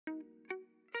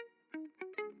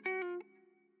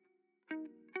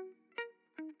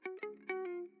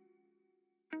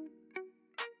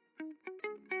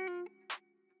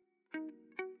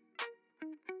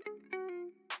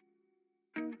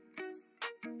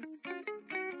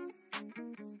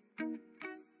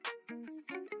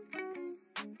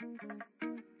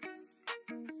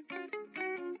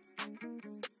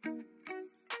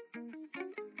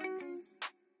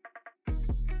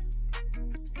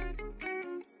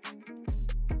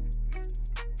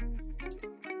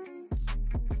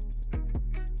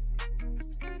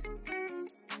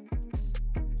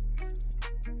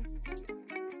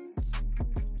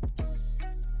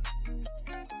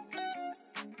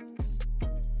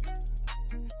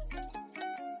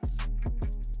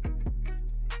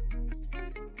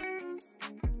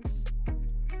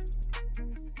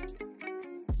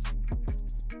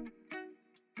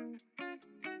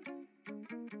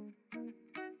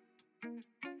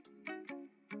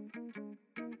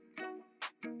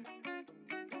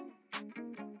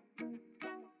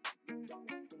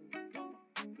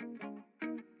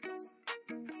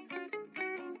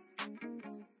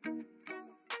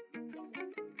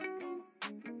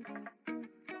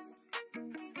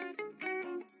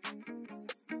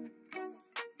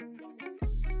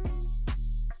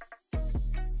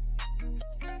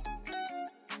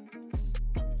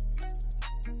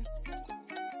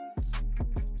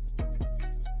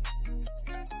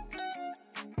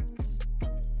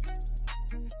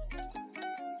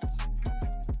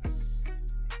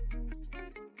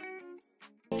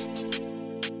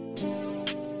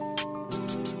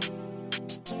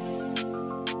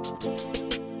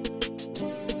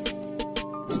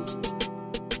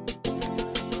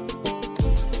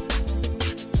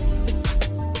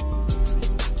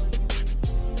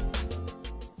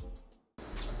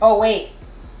Oh wait,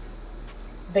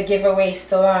 the giveaway is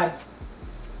still on.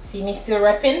 See me still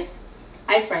repping?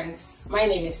 Hi friends, my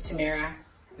name is Tamara.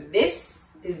 This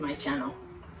is my channel.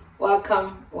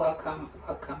 Welcome, welcome,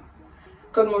 welcome.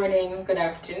 Good morning, good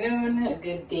afternoon,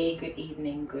 good day, good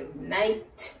evening, good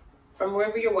night, from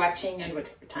wherever you're watching and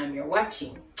whatever time you're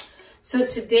watching. So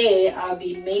today I'll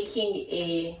be making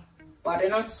a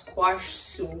butternut squash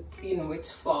soup. You know,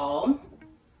 it's fall.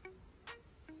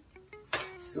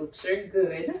 Soups are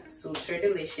good, soups are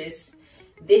delicious.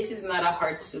 This is not a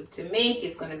hard soup to make.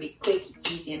 It's going to be quick,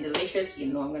 easy, and delicious.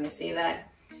 You know I'm going to say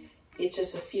that. It's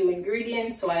just a few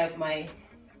ingredients. So I have my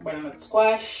butternut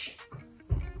squash,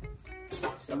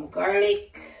 some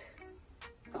garlic.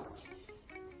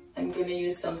 I'm going to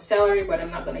use some celery, but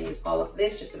I'm not going to use all of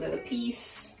this, just a little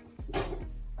piece.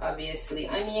 Obviously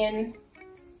onion.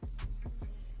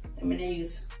 I'm going to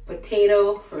use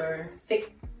potato for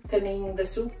thickening the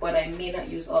soup, but I may not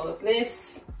use all of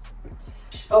this.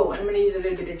 Oh, I'm going to use a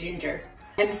little bit of ginger.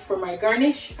 And for my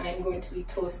garnish, I'm going to be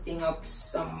toasting up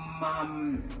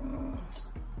some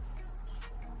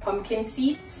pumpkin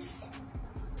seeds.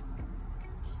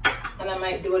 And I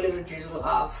might do a little drizzle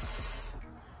of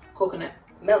coconut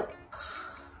milk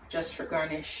just for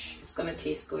garnish. It's going to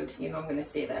taste good. You know I'm going to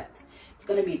say that. It's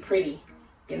going to be pretty.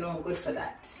 You know I'm good for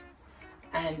that.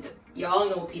 And y'all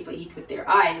know people eat with their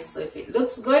eyes. So if it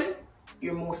looks good,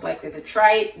 you're most likely to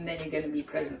try it. And then you're going to be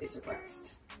pleasantly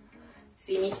surprised.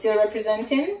 See me still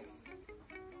representing?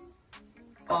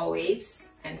 Always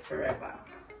and forever.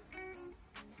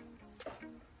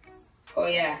 Oh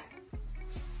yeah.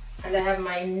 And I have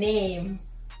my name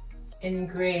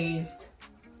engraved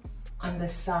on the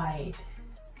side.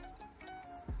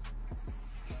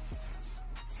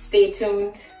 Stay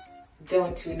tuned.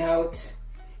 Don't tune out.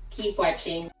 Keep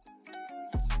watching.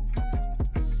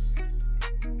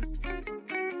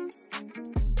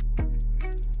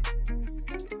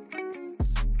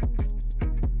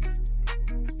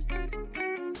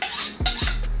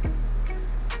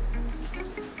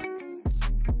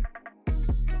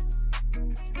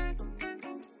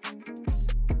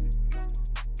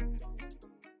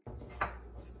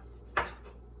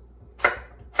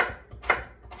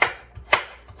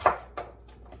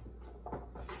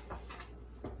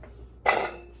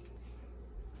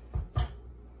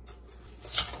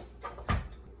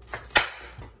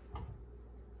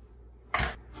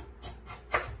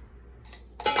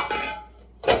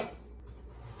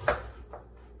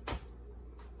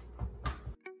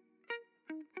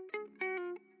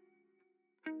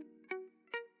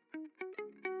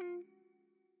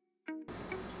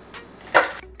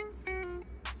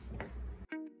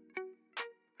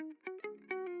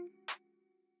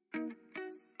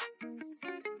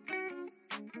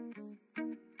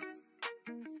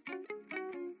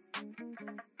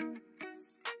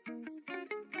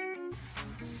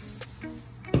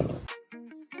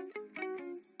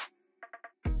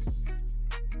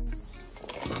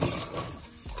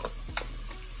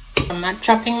 I'm not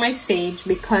chopping my sage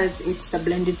because it's the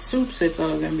blended soup, so it's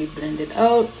all going to be blended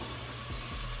out.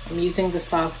 I'm using the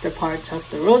softer parts of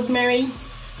the rosemary,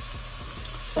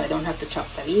 so I don't have to chop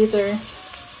that either.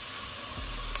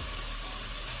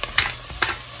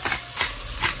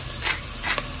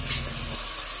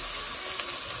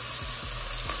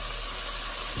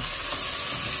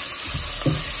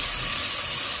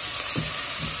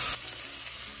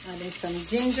 Adding some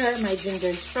ginger. My ginger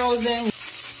is frozen.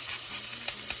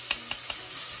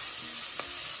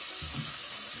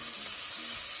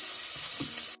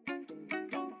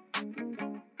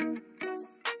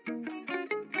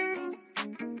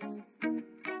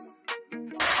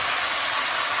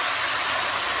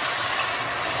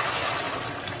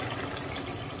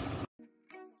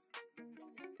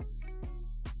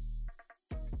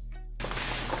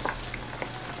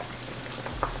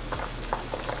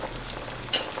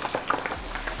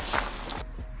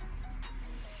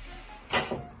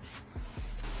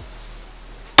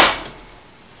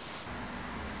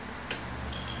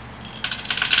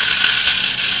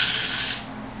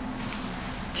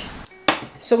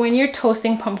 So when you're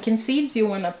toasting pumpkin seeds, you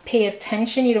want to pay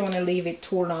attention. You don't want to leave it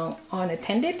too long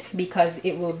unattended because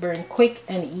it will burn quick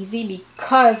and easy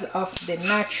because of the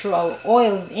natural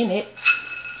oils in it.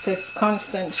 So it's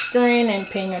constant stirring and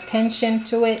paying attention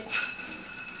to it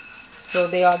so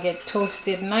they all get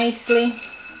toasted nicely.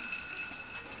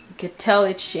 You can tell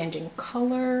it's changing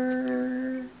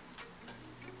color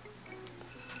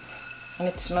and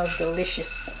it smells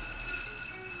delicious.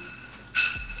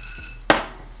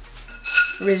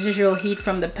 Residual heat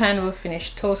from the pan will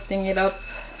finish toasting it up.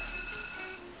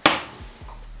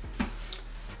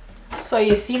 So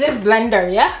you see this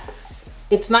blender, yeah?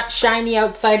 It's not shiny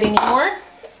outside anymore.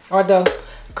 or the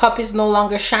cup is no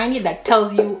longer shiny, that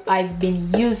tells you I've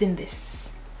been using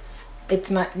this.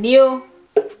 It's not new,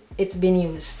 it's been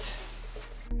used.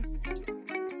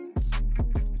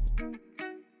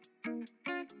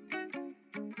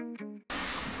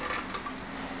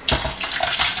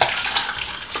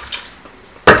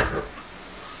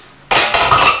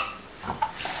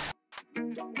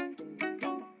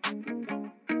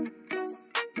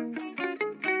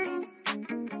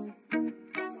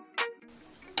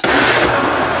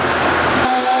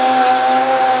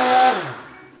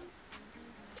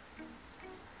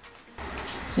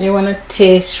 So you want to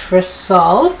taste for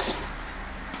salt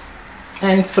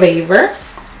and flavor.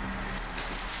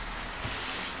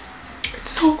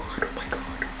 It's so good, oh my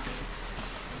god.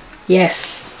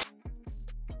 Yes.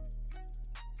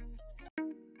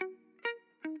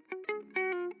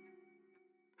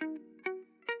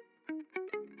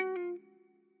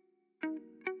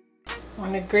 I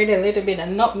want to grate a little bit of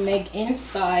nutmeg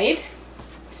inside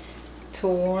to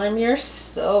warm your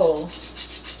soul.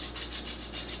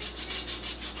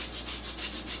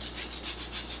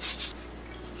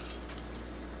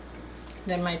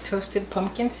 Then my toasted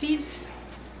pumpkin seeds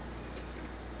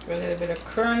for a little bit of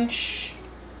crunch.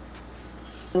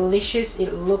 Delicious,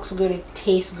 it looks good, it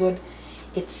tastes good,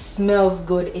 it smells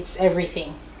good, it's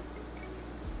everything.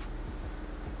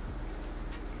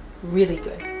 Really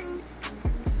good.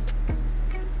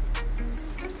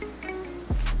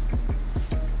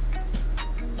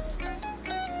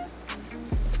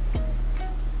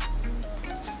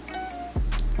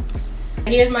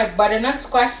 Here's my butternut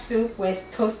squash soup with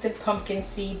toasted pumpkin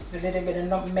seeds, a little bit of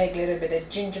nutmeg, a little bit of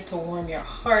ginger to warm your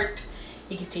heart.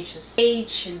 You can taste the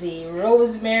sage, the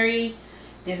rosemary.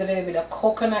 There's a little bit of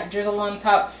coconut drizzle on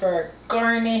top for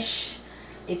garnish.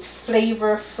 It's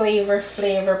flavor, flavor,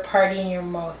 flavor, party in your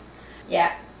mouth.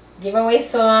 Yeah, giveaway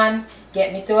salon,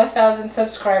 get me to 1,000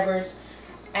 subscribers,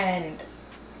 and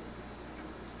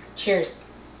cheers.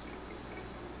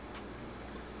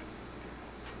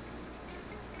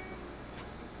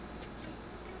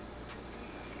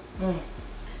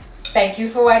 Thank you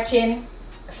for watching.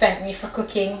 Thank me for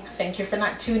cooking. Thank you for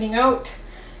not tuning out.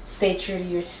 Stay true to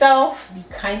yourself. Be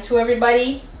kind to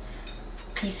everybody.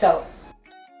 Peace out.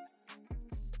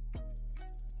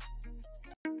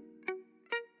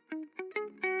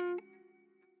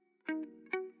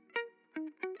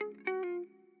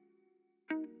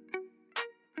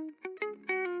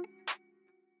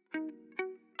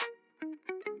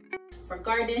 For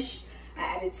garnish, I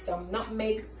added some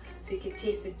nutmeg, so you can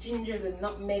taste the ginger, the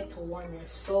nutmeg to warm your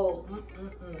soul.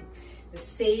 The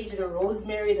sage, the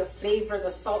rosemary, the flavor, the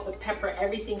salt, the pepper,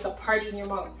 everything's a party in your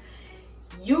mouth.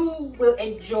 You will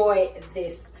enjoy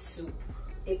this soup.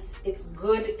 It's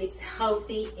good, it's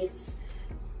healthy, it's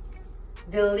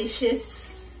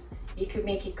delicious. You could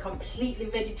make it completely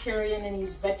vegetarian and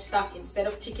use veg stock instead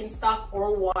of chicken stock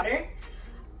or water.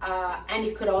 And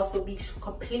it could also be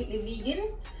completely vegan.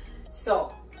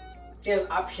 So there's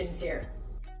options here.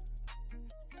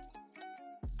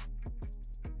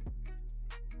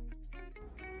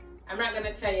 I'm not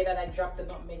gonna tell you that I dropped the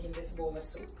nutmeg in this bowl of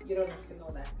soup. You don't have to know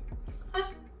that.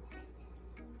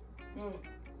 Oh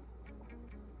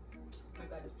my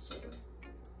god, it's so good.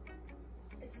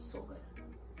 It's so good.